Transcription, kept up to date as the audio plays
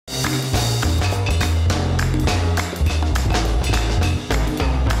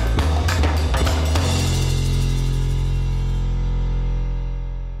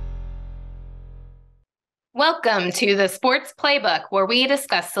Welcome to the Sports Playbook, where we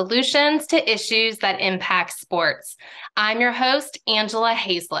discuss solutions to issues that impact sports. I'm your host, Angela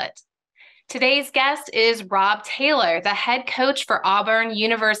Hayslett. Today's guest is Robb Taylor, the head coach for Auburn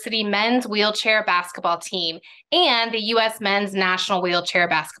University men's wheelchair basketball team and the U.S. men's national wheelchair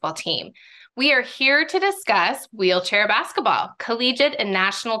basketball team. We are here to discuss wheelchair basketball, collegiate and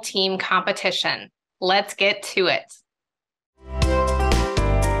national team competition. Let's get to it.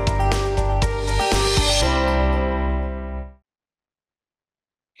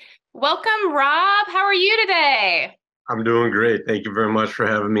 Welcome, Robb. How are you today? I'm doing great. Thank you very much for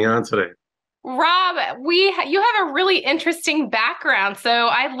having me on today. Robb, you have a really interesting background, so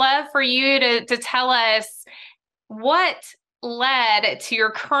I'd love for you to tell us what led to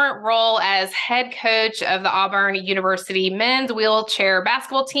your current role as head coach of the Auburn University men's wheelchair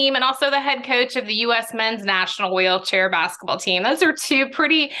basketball team and also the head coach of the U.S. men's national wheelchair basketball team. Those are two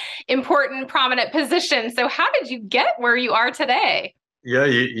pretty important, prominent positions. So how did you get where you are today? Yeah,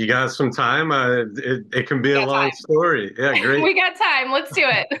 you got some time. It can be a long story. Yeah, great. We got time. Let's do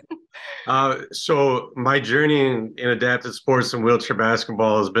it. So my journey in adapted sports and wheelchair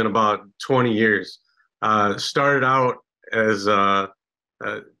basketball has been about 20 years. Started out as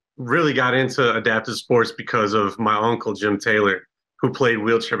really got into adapted sports because of my uncle, Jim Taylor, who played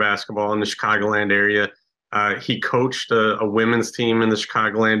wheelchair basketball in the Chicagoland area. He coached a women's team in the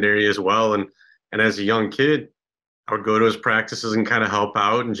Chicagoland area as well. And as a young kid, I would go to his practices and kind of help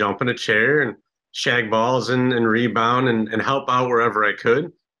out and jump in a chair and shag balls and rebound and help out wherever I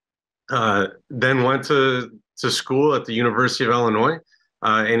could. Then went to school at the University of Illinois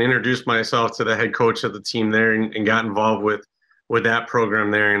and introduced myself to the head coach of the team there and got involved with that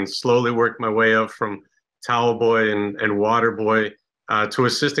program there and slowly worked my way up from towel boy and water boy to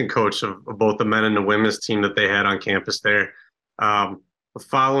assistant coach of both the men and the women's team that they had on campus there.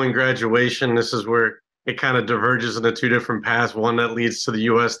 Following graduation, this is where it kind of diverges into two different paths, one that leads to the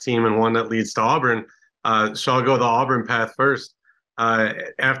U.S. team and one that leads to Auburn. So I'll go the Auburn path first.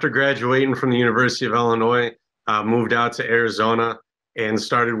 After graduating from the University of Illinois, moved out to Arizona and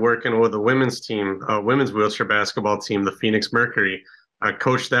started working with a women's team, a women's wheelchair basketball team, the Phoenix Mercury. I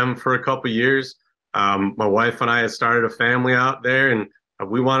coached them for a couple of years. My wife and I had started a family out there, and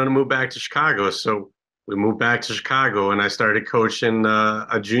we wanted to move back to Chicago. So we moved back to Chicago, and I started coaching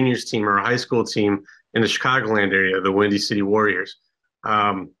a juniors team or a high school team in the Chicagoland area, the Windy City Warriors.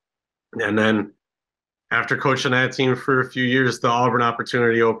 And then after coaching that team for a few years, the Auburn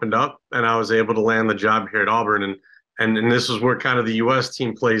opportunity opened up and I was able to land the job here at Auburn. And this is where kind of the U.S.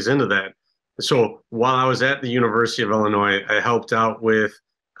 team plays into that. So while I was at the University of Illinois, I helped out with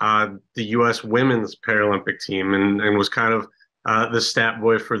the U.S. women's Paralympic team and was kind of the stat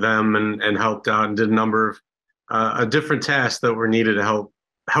boy for them and helped out and did a number of different tasks that were needed to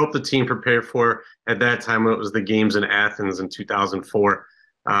help the team prepare for, at that time, it was the games in Athens in 2004.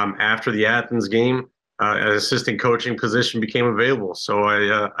 After the Athens game, an assistant coaching position became available. So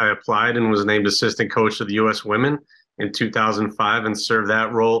I applied and was named assistant coach of the U.S. women in 2005 and served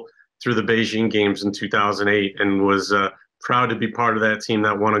that role through the Beijing games in 2008 and was proud to be part of that team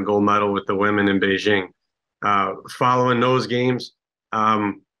that won a gold medal with the women in Beijing. Following those games,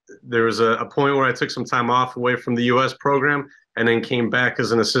 there was a point where I took some time off away from the U.S. program and then came back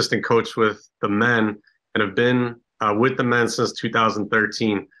as an assistant coach with the men and have been with the men since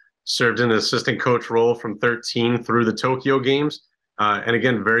 2013. Served in an assistant coach role from 13 through the Tokyo Games. And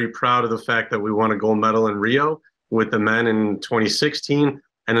again, very proud of the fact that we won a gold medal in Rio with the men in 2016,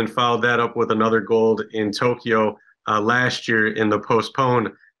 and then followed that up with another gold in Tokyo last year in the postponed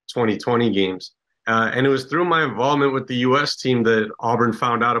 2020 Games. And it was through my involvement with the U.S. team that Auburn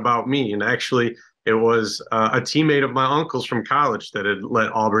found out about me. And actually, it was a teammate of my uncle's from college that had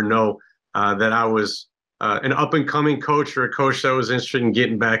let Auburn know that I was an up-and-coming coach or a coach that was interested in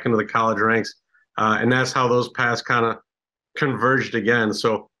getting back into the college ranks. And that's how those paths kind of converged again.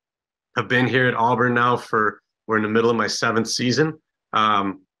 So I've been here at Auburn now we're in the middle of my 7th season.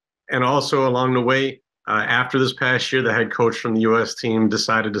 And also along the way, after this past year, the head coach from the U.S. team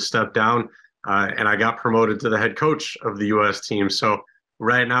decided to step down, and I got promoted to the head coach of the U.S. team. So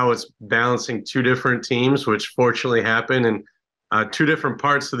right now it's balancing two different teams, which fortunately happened in two different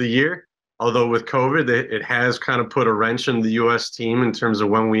parts of the year. Although with COVID, it has kind of put a wrench in the U.S. team in terms of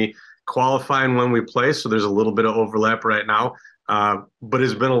when we qualify and when we play. So there's a little bit of overlap right now. But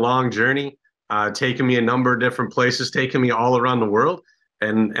it's been a long journey, taking me a number of different places, taking me all around the world.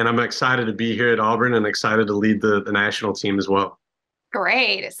 And I'm excited to be here at Auburn and excited to lead the national team as well.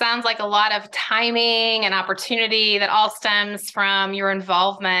 Great. It sounds like a lot of timing and opportunity that all stems from your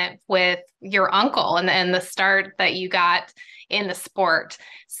involvement with your uncle and the start that you got in the sport.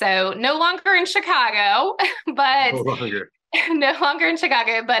 So no longer in Chicago, but No longer. no longer in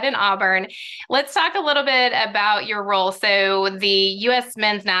Chicago, but in Auburn. Let's talk a little bit about your role. So, the U.S.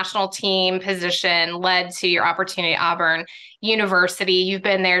 men's national team position led to your opportunity at Auburn University. You've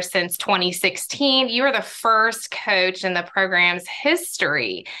been there since 2016. You were the first coach in the program's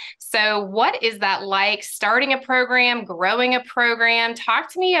history. So, what is that like starting a program, growing a program?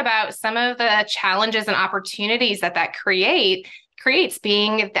 Talk to me about some of the challenges and opportunities that creates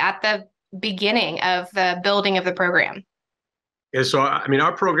being at the beginning of the building of the program. Yeah, so I mean,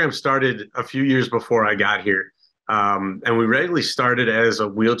 our program started a few years before I got here, and we regularly started as a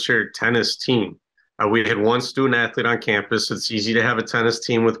wheelchair tennis team. We had one student athlete on campus. It's easy to have a tennis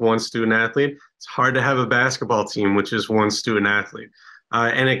team with one student athlete. It's hard to have a basketball team, which is one student athlete.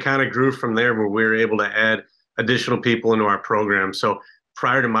 And it kind of grew from there where we were able to add additional people into our program. So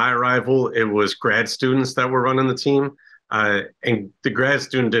prior to my arrival, it was grad students that were running the team. And the grad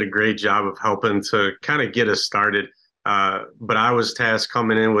student did a great job of helping to kind of get us started. But I was tasked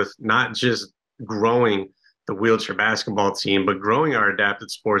coming in with not just growing the wheelchair basketball team, but growing our adapted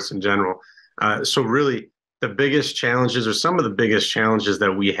sports in general. So really the biggest challenges or some of the biggest challenges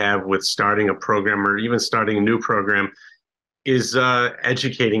that we have with starting a program or even starting a new program is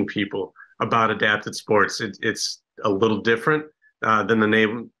educating people about adapted sports. It's a little different than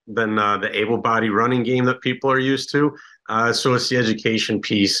the able-bodied running game that people are used to. So it's the education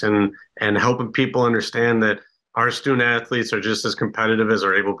piece and helping people understand that our student athletes are just as competitive as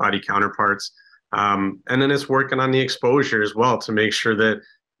our able-bodied counterparts. And then it's working on the exposure as well to make sure that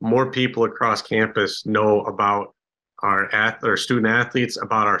more people across campus know about our student athletes,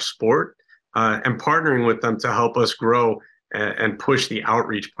 about our sport, and partnering with them to help us grow and push the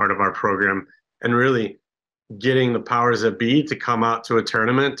outreach part of our program, and really getting the powers that be to come out to a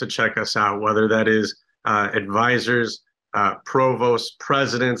tournament to check us out, whether that is advisors, provosts,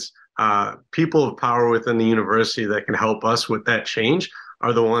 presidents, people of power within the university that can help us with that change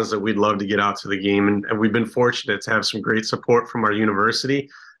are the ones that we'd love to get out to the game. And we've been fortunate to have some great support from our university.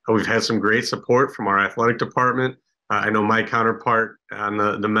 We've had some great support from our athletic department. I know my counterpart on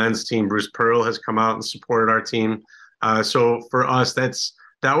the men's team, Bruce Pearl, has come out and supported our team. So for us,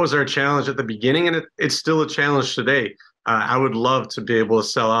 that was our challenge at the beginning, and it's still a challenge today. I would love to be able to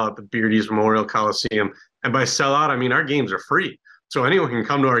sell out the Beardy's Memorial Coliseum. And by sell out, I mean our games are free. So anyone can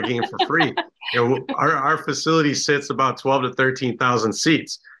come to our game for free. Our facility sits about 12 to 13,000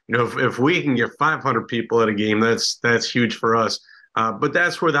 seats. If we can get 500 people at a game, that's huge for us. But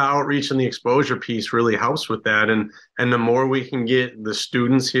that's where the outreach and the exposure piece really helps with that. And the more we can get the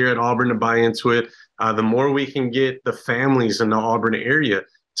students here at Auburn to buy into it, the more we can get the families in the Auburn area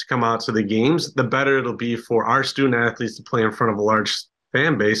to come out to the games, the better it'll be for our student athletes to play in front of a large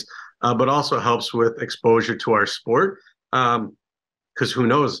fan base, but also helps with exposure to our sport. Because who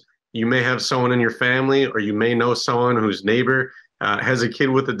knows, you may have someone in your family or you may know someone whose neighbor has a kid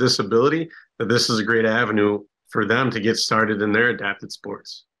with a disability, that this is a great avenue for them to get started in their adapted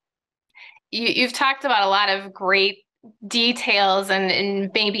sports. You've talked about a lot of great details and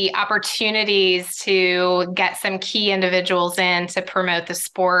maybe opportunities to get some key individuals in to promote the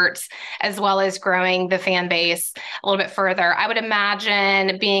sports, as well as growing the fan base a little bit further. I would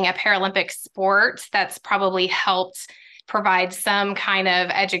imagine being a Paralympic sport, that's probably helped provide some kind of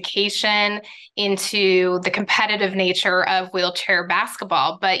education into the competitive nature of wheelchair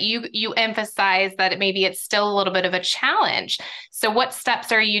basketball, but you emphasize that maybe it's still a little bit of a challenge. So what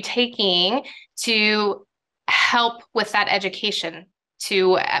steps are you taking to help with that education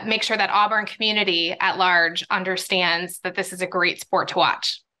to make sure that Auburn community at large understands that this is a great sport to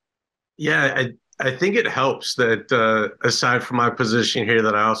watch? Yeah, I think it helps that aside from my position here,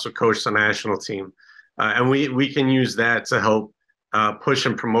 that I also coach the national team. And we can use that to help push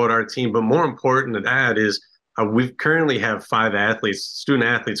and promote our team. But more important than that is we currently have 5 athletes, student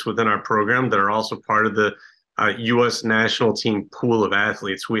athletes within our program that are also part of the U.S. national team pool of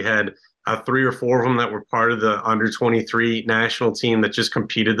athletes. We had 3 or 4 of them that were part of the under 23 national team that just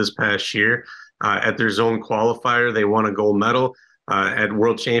competed this past year. At their zone qualifier, they won a gold medal. At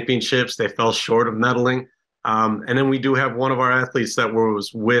World Championships, they fell short of medaling. And then we do have one of our athletes that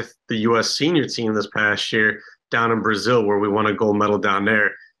was with the U.S. senior team this past year down in Brazil, where we won a gold medal down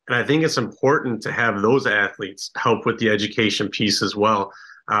there. And I think it's important to have those athletes help with the education piece as well.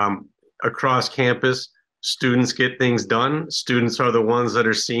 Across campus, students get things done. Students are the ones that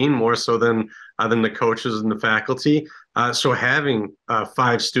are seen more so than the coaches and the faculty. So having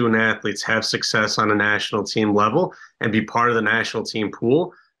 5 student athletes have success on a national team level and be part of the national team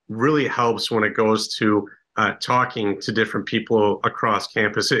pool really helps when it goes to talking to different people across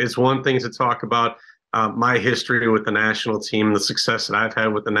campus. It's one thing to talk about my history with the national team, the success that I've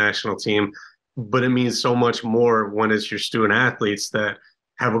had with the national team, but it means so much more when it's your student athletes that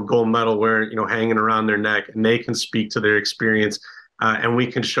have a gold medal where, hanging around their neck, and they can speak to their experience, and we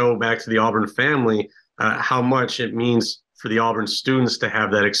can show back to the Auburn family how much it means for the Auburn students to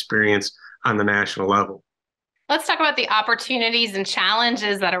have that experience on the national level. Let's talk about the opportunities and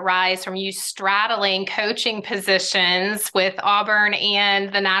challenges that arise from you straddling coaching positions with Auburn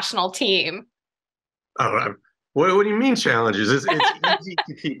and the national team. Oh, what do you mean challenges? It's easy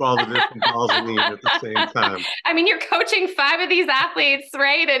to keep all the different balls in the air at the same time. I mean, you're coaching 5 of these athletes,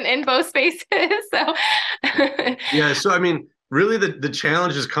 right? In both spaces. So yeah, so I mean, really the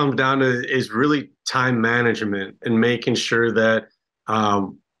challenges come down to is really time management and making sure that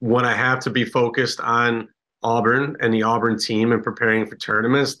when I have to be focused on Auburn and the Auburn team and preparing for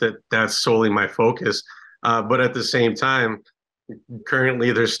tournaments, that's solely my focus. But at the same time,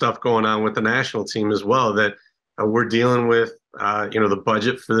 currently there's stuff going on with the national team as well that we're dealing with, the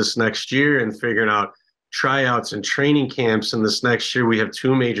budget for this next year and figuring out tryouts and training camps. And this next year, we have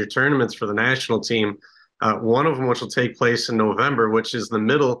 2 major tournaments for the national team. One of them, which will take place in November, which is the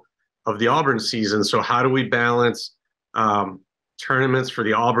middle of the Auburn season. So how do we balance tournaments for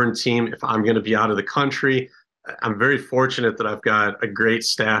the Auburn team if I'm going to be out of the country? I'm very fortunate that I've got a great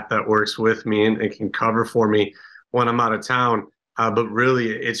staff that works with me and can cover for me when I'm out of town. But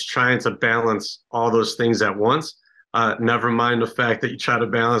really, it's trying to balance all those things at once. Never mind the fact that you try to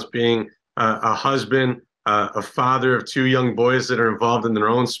balance being a husband, a father of 2 young boys that are involved in their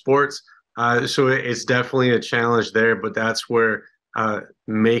own sports. So it's definitely a challenge there, but that's where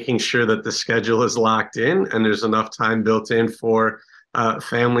making sure that the schedule is locked in and there's enough time built in for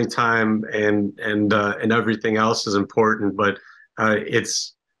family time and everything else is important. But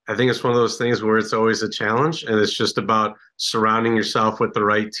I think it's one of those things where it's always a challenge, and it's just about surrounding yourself with the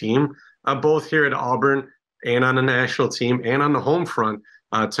right team, both here at Auburn and on the national team and on the home front,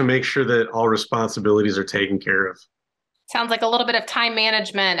 to make sure that all responsibilities are taken care of. Sounds like a little bit of time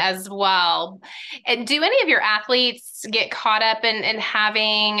management as well. And do any of your athletes get caught up in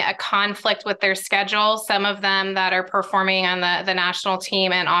having a conflict with their schedule? Some of them that are performing on the national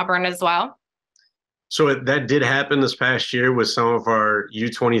team and Auburn as well? So that did happen this past year with some of our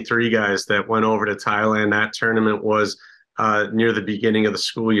U23 guys that went over to Thailand. That tournament was near the beginning of the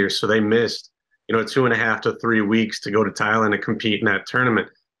school year. So they missed, 2.5 to 3 weeks to go to Thailand to compete in that tournament.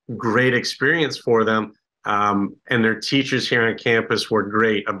 Great experience for them. And their teachers here on campus were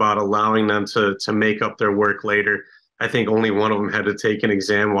great about allowing them to make up their work later. I think only one of them had to take an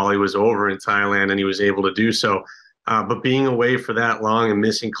exam while he was over in Thailand, and he was able to do so. But being away for that long and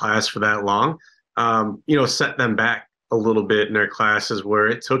missing class for that long, set them back a little bit in their classes where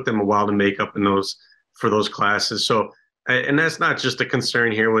it took them a while to make up for those classes. So, and that's not just a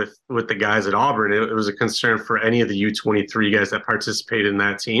concern here with the guys at Auburn. It was a concern for any of the U23 guys that participated in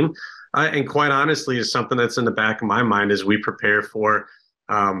that team. And quite honestly, is something that's in the back of my mind as we prepare for,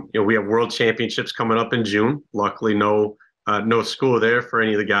 we have world championships coming up in June. Luckily, no school there for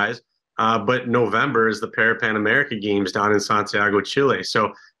any of the guys. But November is the Pan America Games down in Santiago, Chile.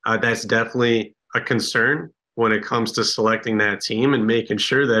 So that's definitely a concern when it comes to selecting that team and making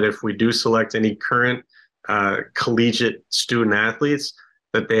sure that if we do select any current collegiate student athletes,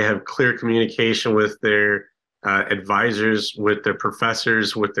 that they have clear communication with their advisors, with their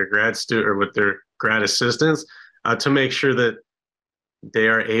professors, with their grad assistants, to make sure that they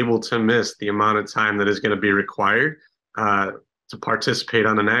are able to miss the amount of time that is going to be required to participate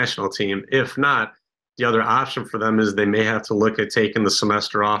on the national team. If not, the other option for them is they may have to look at taking the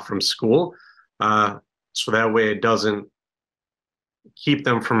semester off from school. So that way it doesn't keep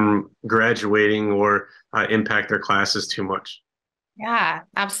them from graduating or impact their classes too much. Yeah,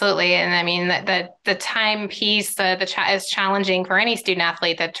 absolutely. And I mean, the time piece is challenging for any student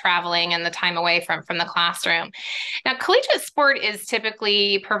athlete, the traveling and the time away from the classroom. Now, collegiate sport is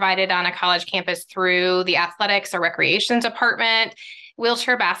typically provided on a college campus through the athletics or recreation department.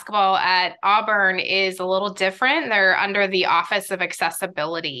 Wheelchair basketball at Auburn is a little different. They're under the Office of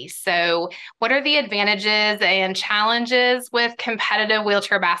Accessibility. So what are the advantages and challenges with competitive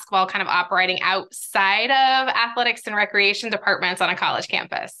wheelchair basketball kind of operating outside of athletics and recreation departments on a college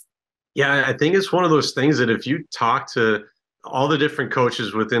campus? Yeah, I think it's one of those things that if you talk to all the different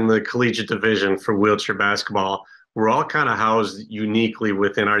coaches within the collegiate division for wheelchair basketball, we're all kind of housed uniquely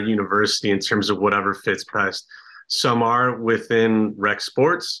within our university in terms of whatever fits best. Some are within rec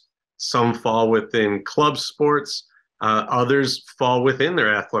sports, some fall within club sports, Others fall within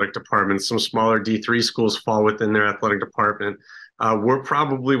their athletic department. Some smaller D3 schools fall within their athletic department. We're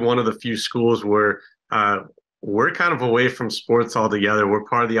probably one of the few schools where we're kind of away from sports altogether. We're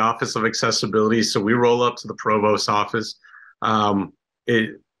part of the Office of Accessibility, so we roll up to the provost's office. Um,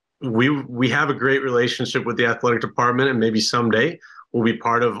 it, we have a great relationship with the athletic department, and maybe someday we'll be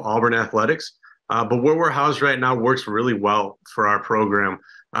part of Auburn athletics. But where we're housed right now works really well for our program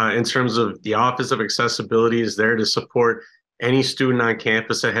in terms of the Office of Accessibility is there to support any student on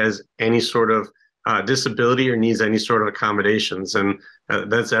campus that has any sort of disability or needs any sort of accommodations. And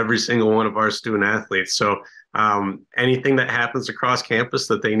that's every single one of our student athletes. So anything that happens across campus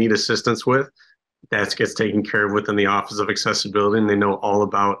that they need assistance with, that gets taken care of within the Office of Accessibility, and they know all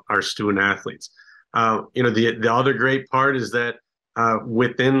about our student athletes. The other great part is that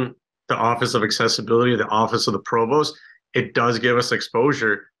within the Office of Accessibility, the Office of the Provost, it does give us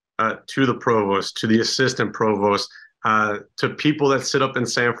exposure to the provost, to the assistant provost, to people that sit up in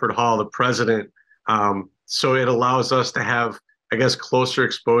Sanford Hall, the president. So it allows us to have, I guess, closer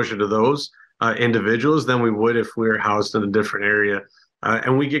exposure to those individuals than we would if we were housed in a different area.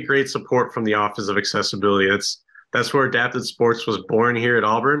 And we get great support from the Office of Accessibility. That's where Adapted Sports was born here at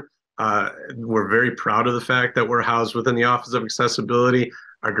Auburn. We're very proud of the fact that we're housed within the Office of Accessibility.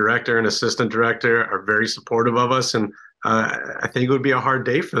 Our director and assistant director are very supportive of us, and I think it would be a hard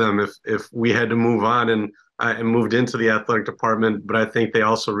day for them if we had to move on and moved into the athletic department. But I think they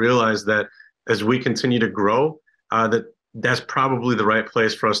also realize that as we continue to grow, that's probably the right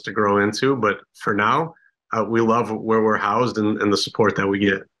place for us to grow into. But for now, we love where we're housed and the support that we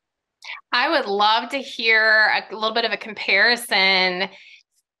get. I would love to hear a little bit of a comparison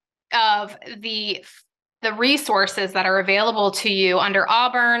of the resources that are available to you under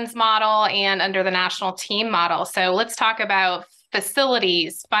Auburn's model and under the national team model. So let's talk about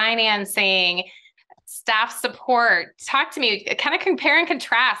facilities, financing, staff support. Talk to me, kind of compare and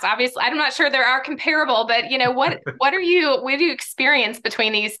contrast. Obviously, I'm not sure there are comparable, but what do you experience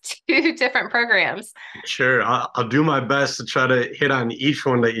between these two different programs? Sure, I'll do my best to try to hit on each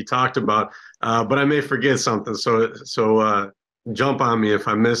one that you talked about, but I may forget something. So jump on me if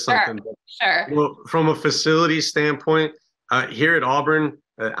I miss something. Sure. Well, from a facility standpoint, here at Auburn,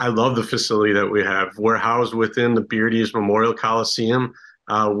 I love the facility that we have. We're housed within the Beardy's Memorial Coliseum,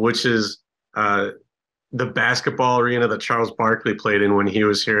 which is the basketball arena that Charles Barkley played in when he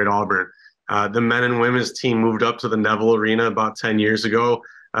was here at Auburn. The men and women's team moved up to the Neville Arena about 10 years ago,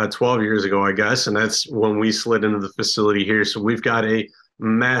 12 years ago, I guess, and that's when we slid into the facility here. So we've got a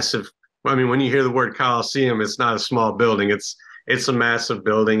massive, when you hear the word Coliseum, it's not a small building. It's a massive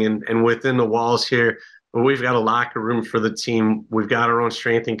building, and within the walls here, we've got a locker room for the team. We've got our own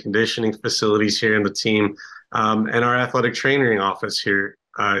strength and conditioning facilities here in the team, and our athletic training office here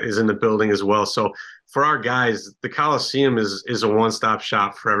is in the building as well. So for our guys, the Coliseum is a one-stop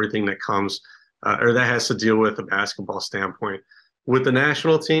shop for everything that comes or that has to deal with a basketball standpoint. With the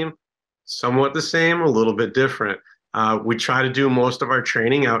national team, somewhat the same, a little bit different. We try to do most of our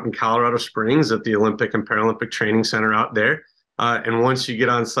training out in Colorado Springs at the Olympic and Paralympic Training Center out there. And once you get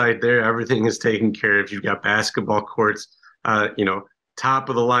on site there, everything is taken care of. You've got basketball courts, top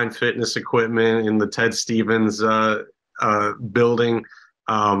of the line fitness equipment in the Ted Stevens building.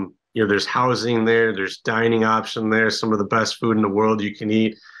 There's housing there. There's dining option there. Some of the best food in the world you can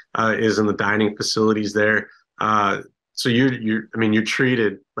eat is in the dining facilities there. So you're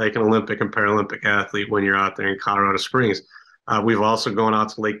treated like an Olympic and Paralympic athlete when you're out there in Colorado Springs. We've also gone out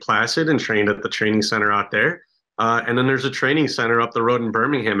to Lake Placid and trained at the training center out there. And then there's a training center up the road in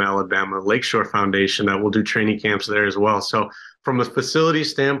Birmingham, Alabama, Lakeshore Foundation, that will do training camps there as well. So from a facility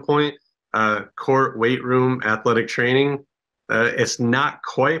standpoint, court, weight room, athletic training, it's not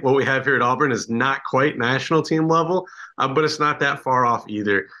quite what we have here at Auburn is not quite national team level, but it's not that far off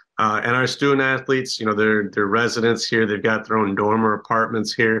either. And our student athletes, they're residents here. They've got their own dorm or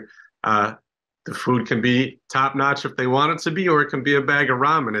apartments here. The food can be top notch if they want it to be, or it can be a bag of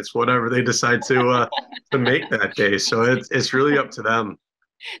ramen. It's whatever they decide to make that day. So it's really up to them.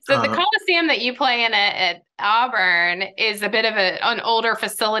 So the Coliseum that you play in at Auburn is a bit of an older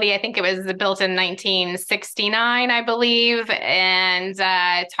facility. I think it was built in 1969, I believe. And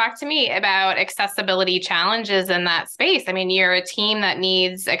talk to me about accessibility challenges in that space. You're a team that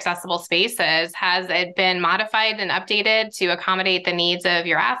needs accessible spaces. Has it been modified and updated to accommodate the needs of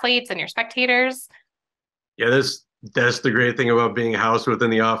your athletes and your spectators? Yeah, that's the great thing about being housed within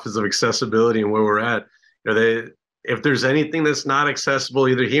the Office of Accessibility and where we're at. If there's anything that's not accessible,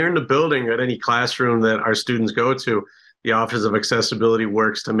 either here in the building or at any classroom that our students go to, the Office of Accessibility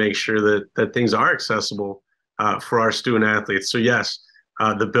works to make sure that things are accessible for our student athletes. So yes,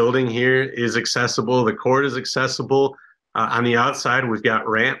 The building here is accessible. The court is accessible. On the outside, we've got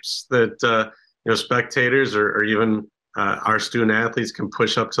ramps that spectators or even our student athletes can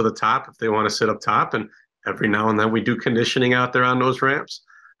push up to the top if they want to sit up top. And every now and then we do conditioning out there on those ramps.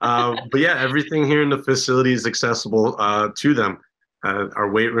 But yeah, everything here in the facility is accessible to them.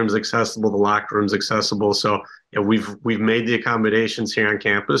 Our weight room's accessible, the locker room's accessible. So yeah, we've made the accommodations here on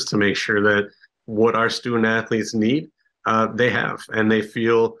campus to make sure that what our student athletes need, they have, and they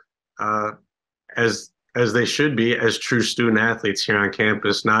feel as they should be as true student athletes here on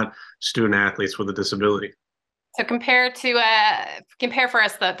campus, not student athletes with a disability. So compare for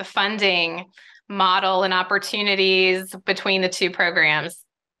us the funding model and opportunities between the two programs.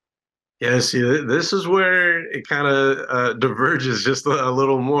 Yeah, see, this is where it kind of diverges just a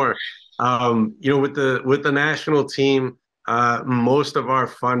little more. With the national team, most of our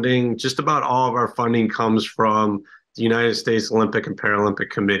funding, just about all of our funding, comes from the United States Olympic and Paralympic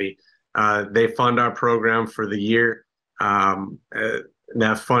Committee. They fund our program for the year.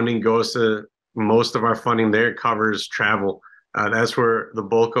 That funding goes to most of our funding there covers travel. That's where the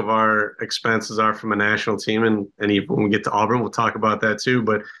bulk of our expenses are from a national team. And even when we get to Auburn, we'll talk about that too.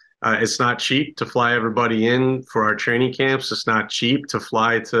 But it's not cheap to fly everybody in for our training camps. It's not cheap to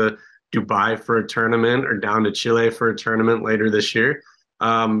fly to Dubai for a tournament or down to Chile for a tournament later this year.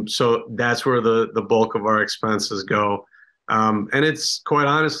 So that's where the bulk of our expenses go. And it's quite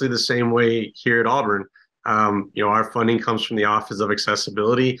honestly the same way here at Auburn. Our funding comes from the Office of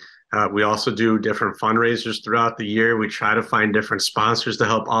Accessibility. We also do different fundraisers throughout the year. We try to find different sponsors to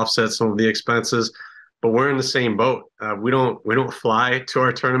help offset some of the expenses. But we're in the same boat. We don't fly to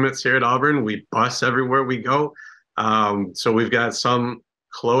our tournaments here at Auburn. We bus everywhere we go. So we've got some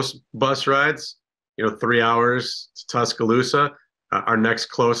close bus rides, 3 hours to Tuscaloosa. Our next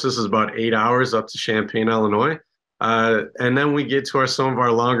closest is about 8 hours up to Champaign, Illinois. And then we get to some of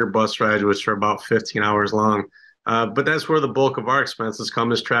our longer bus rides, which are about 15 hours long. But that's where the bulk of our expenses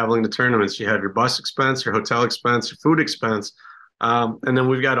come, is traveling to tournaments. You have your bus expense, your hotel expense, your food expense. And then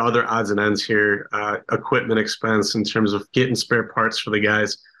we've got other odds and ends here, equipment expense in terms of getting spare parts for the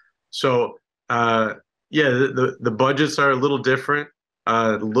guys. So, the budgets are a little different,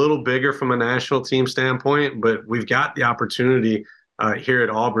 a little bigger from a national team standpoint, but we've got the opportunity here at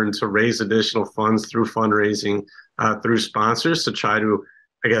Auburn to raise additional funds through fundraising, through sponsors to try to,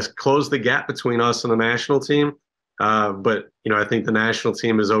 I guess, close the gap between us and the national team. But I think the national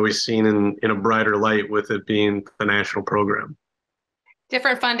team is always seen in a brighter light with it being the national program.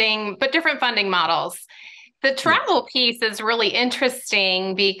 Different funding models. The travel piece is really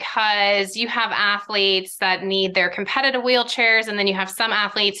interesting because you have athletes that need their competitive wheelchairs, and then you have some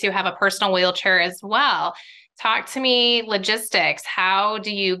athletes who have a personal wheelchair as well. Talk to me logistics. How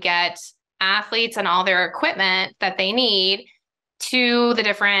do you get athletes and all their equipment that they need to the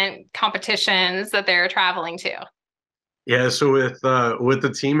different competitions that they're traveling to? Yeah, so with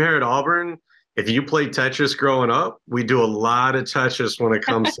the team here at Auburn, if you played Tetris growing up, we do a lot of Tetris when it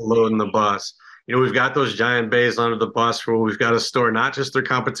comes to loading the bus. We've got those giant bays under the bus where we've got to store not just their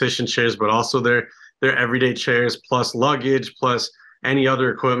competition chairs, but also their everyday chairs, plus luggage, plus any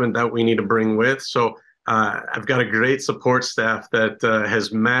other equipment that we need to bring with. So I've got a great support staff that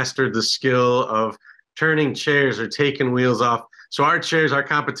has mastered the skill of turning chairs or taking wheels off. So our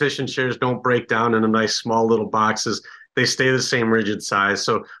competition chairs don't break down into nice small little boxes. They stay the same rigid size.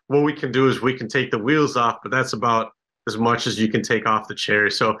 So what we can do is we can take the wheels off, but that's about as much as you can take off the chair.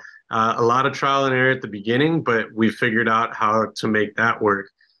 So a lot of trial and error at the beginning, but we figured out how to make that work.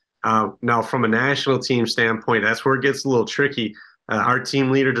 Now, from a national team standpoint, that's where it gets a little tricky. Our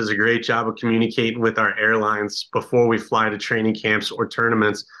team leader does a great job of communicating with our airlines before we fly to training camps or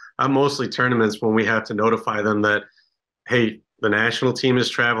tournaments, mostly tournaments, when we have to notify them that, hey, the national team is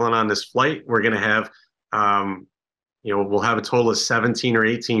traveling on this flight. We're going to have we'll have a total of 17 or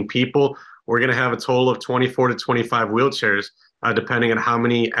 18 people. We're going to have a total of 24 to 25 wheelchairs, depending on how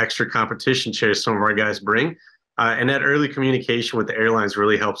many extra competition chairs some of our guys bring. And that early communication with the airlines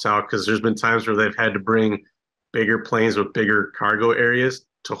really helps out, because there's been times where they've had to bring bigger planes with bigger cargo areas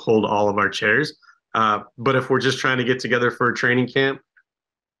to hold all of our chairs. But if we're just trying to get together for a training camp,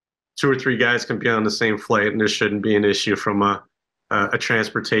 2 or 3 guys can be on the same flight, and there shouldn't be an issue from a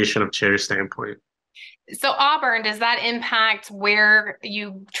transportation of chairs standpoint. So Auburn, does that impact where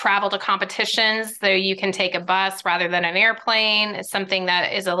you travel to competitions, so you can take a bus rather than an airplane, something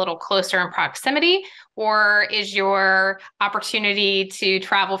that is a little closer in proximity, or is your opportunity to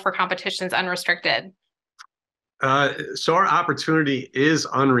travel for competitions unrestricted? So our opportunity is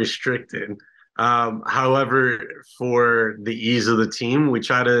unrestricted. However, for the ease of the team, we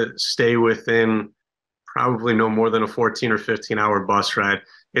try to stay within probably no more than a 14 or 15-hour bus ride.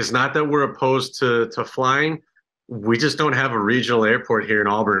 It's not that we're opposed to flying. We just don't have a regional airport here in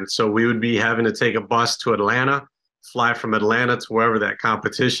Auburn. So we would be having to take a bus to Atlanta, fly from Atlanta to wherever that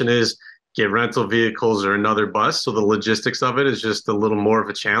competition is, get rental vehicles or another bus. So the logistics of it is just a little more of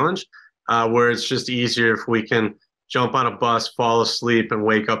a challenge, where it's just easier if we can jump on a bus, fall asleep, and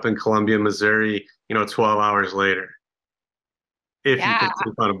wake up in Columbia, Missouri, 12 hours later. If you Yeah. can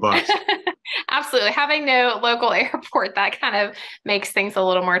sleep on a bus. Absolutely. Having no local airport, that kind of makes things a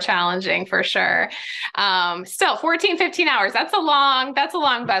little more challenging for sure. Still 14, 15 hours. That's a long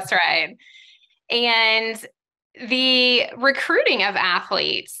bus ride. And the recruiting of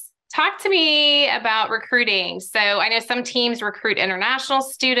athletes. Talk to me about recruiting. So I know some teams recruit international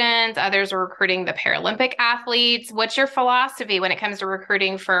students, others are recruiting the Paralympic athletes. What's your philosophy when it comes to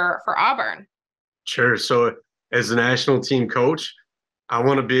recruiting for Auburn? Sure. So as a national team coach, I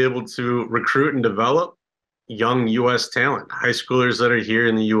want to be able to recruit and develop young U.S. talent, high schoolers that are here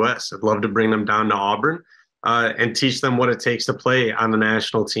in the U.S. I'd love to bring them down to Auburn and teach them what it takes to play on the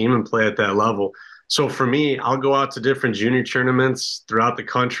national team and play at that level. So for me, I'll go out to different junior tournaments throughout the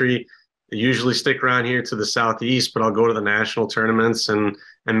country. I usually stick around here to the Southeast, but I'll go to the national tournaments and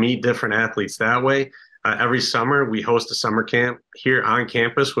meet different athletes that way. Every summer, we host a summer camp here on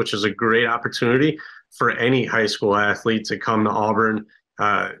campus, which is a great opportunity for any high school athlete to come to Auburn.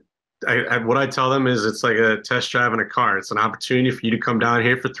 What I tell them is it's like a test drive in a car. It's an opportunity for you to come down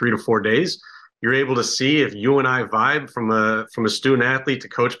here for 3 to 4 days. You're able to see if you and I vibe from a student athlete to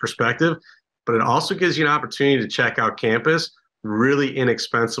coach perspective, but it also gives you an opportunity to check out campus really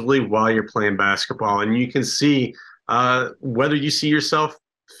inexpensively while you're playing basketball. And you can see whether you see yourself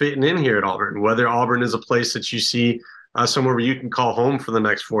fitting in here at Auburn, whether Auburn is a place that you see somewhere where you can call home for the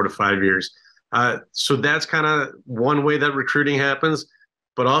next 4 to 5 years. So that's kind of one way that recruiting happens.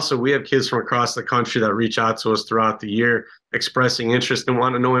 But also we have kids from across the country that reach out to us throughout the year expressing interest and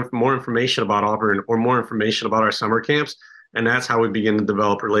want to know more information about Auburn or more information about our summer camps. And that's how we begin to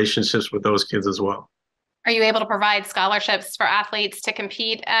develop relationships with those kids as well. Are you able to provide scholarships for athletes to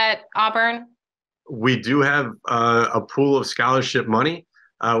compete at Auburn? We do have a pool of scholarship money.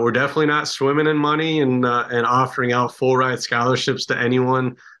 We're definitely not swimming in money and offering out full ride scholarships to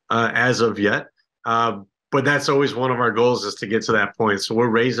anyone as of yet. But that's always one of our goals is to get to that point. So we're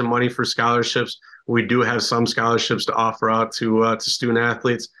raising money for scholarships. We do have some scholarships to offer out to student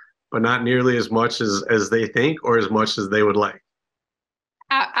athletes, but not nearly as much as they think or as much as they would like.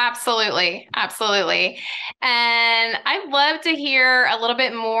 Absolutely. Absolutely. And I'd love to hear a little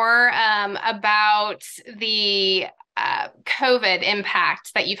bit more about the COVID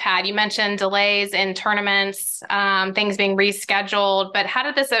impact that you've had. You mentioned delays in tournaments, things being rescheduled, but how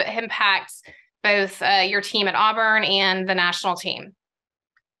did this impact both your team at Auburn and the national team?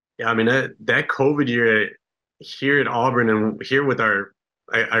 Yeah, I mean, that COVID year here at Auburn and here with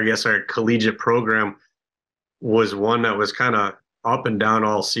I guess our collegiate program was one that was kind of up and down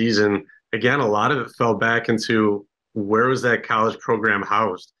all season. Again, a lot of it fell back into where was that college program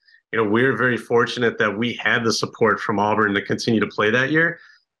housed? We're very fortunate that we had the support from Auburn to continue to play that year,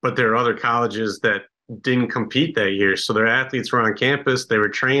 but there are other colleges that didn't compete that year. So their athletes were on campus, they were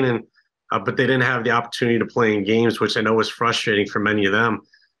training, but they didn't have the opportunity to play in games, which I know was frustrating for many of them.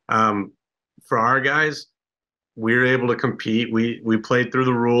 For our guys, we were able to compete. We played through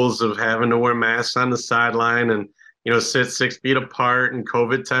the rules of having to wear masks on the sideline and sit 6 feet apart and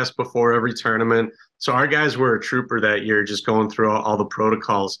COVID test before every tournament. So our guys were a trooper that year, just going through all the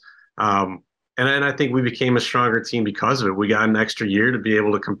protocols. And I think we became a stronger team because of it. We got an extra year to be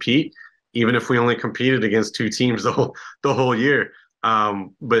able to compete, even if we only competed against 2 teams the whole year.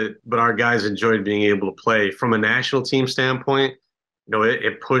 But our guys enjoyed being able to play. From a national team standpoint,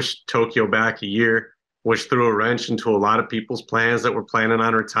 it pushed Tokyo back a year, which threw a wrench into a lot of people's plans that were planning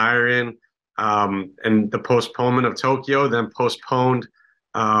on retiring. And the postponement of Tokyo then postponed,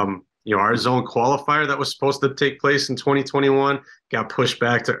 our zone qualifier that was supposed to take place in 2021 got pushed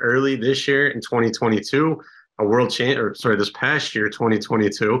back to early this year in 2022. This past year,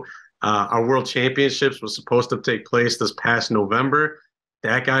 2022. Our World Championships was supposed to take place this past November.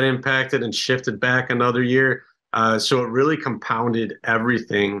 That got impacted and shifted back another year. So it really compounded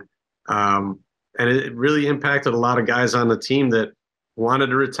everything. And it really impacted a lot of guys on the team that wanted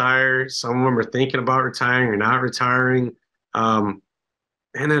to retire. Some of them are thinking about retiring or not retiring.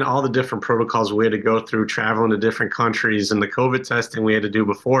 And then all the different protocols we had to go through, traveling to different countries and the COVID testing we had to do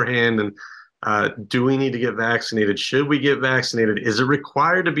beforehand. And do we need to get vaccinated? Should we get vaccinated? Is it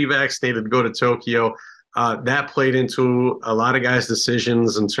required to be vaccinated to go to Tokyo? That played into a lot of guys'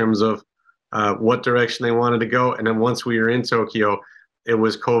 decisions in terms of what direction they wanted to go. And then once we were in Tokyo, it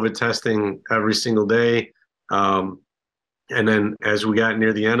was COVID testing every single day. And then as we got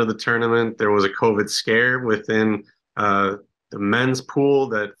near the end of the tournament, there was a COVID scare within the men's pool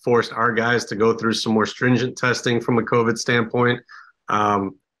that forced our guys to go through some more stringent testing from a COVID standpoint.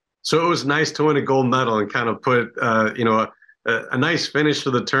 So it was nice to win a gold medal and kind of put, a nice finish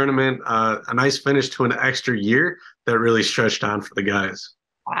to the tournament, a nice finish to an extra year that really stretched on for the guys.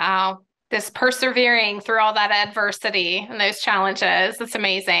 Wow. This persevering through all that adversity and those challenges. That's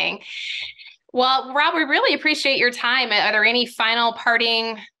amazing. Well, Robb, we really appreciate your time. Are there any final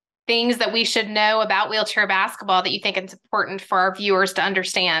parting things that we should know about wheelchair basketball that you think it's important for our viewers to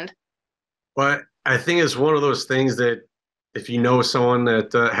understand? Well, I think it's one of those things that if you know someone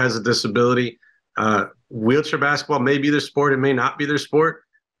that has a disability, wheelchair basketball may be their sport, it may not be their sport,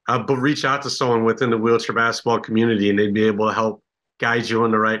 but reach out to someone within the wheelchair basketball community and they'd be able to help guide you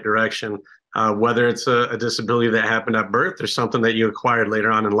in the right direction, whether it's a disability that happened at birth or something that you acquired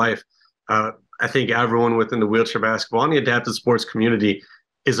later on in life. I think everyone within the wheelchair basketball and the adaptive sports community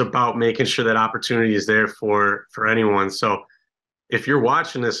is about making sure that opportunity is there for anyone. So if you're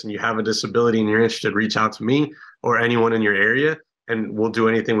watching this and you have a disability and you're interested, reach out to me or anyone in your area, and we'll do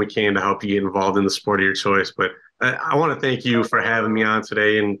anything we can to help you get involved in the sport of your choice. But I want to thank you for having me on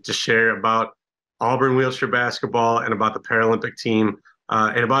today and to share about Auburn wheelchair basketball and about the Paralympic team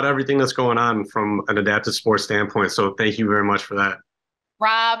and about everything that's going on from an adaptive sports standpoint. So thank you very much for that.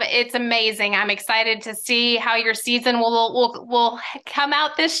 Robb, it's amazing. I'm excited to see how your season will come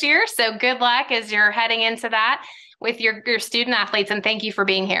out this year. So good luck as you're heading into that with your student athletes. And thank you for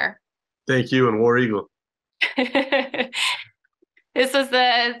being here. Thank you, and War Eagle. This was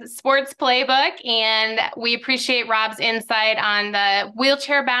the Sports Playbook, and we appreciate Robb's insight on the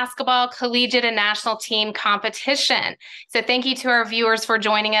wheelchair basketball collegiate and national team competition. So thank you to our viewers for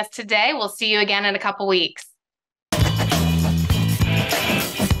joining us today. We'll see you again in a couple weeks.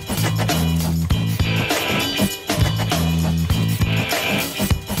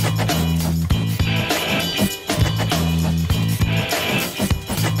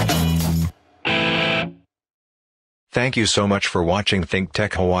 Thank you so much for watching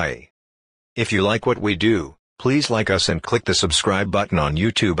ThinkTech Hawaii. If you like what we do, please like us and click the subscribe button on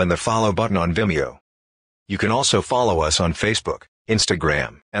YouTube and the follow button on Vimeo. You can also follow us on Facebook,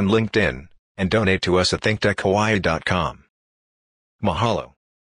 Instagram, and LinkedIn, and donate to us at thinktechhawaii.com. Mahalo.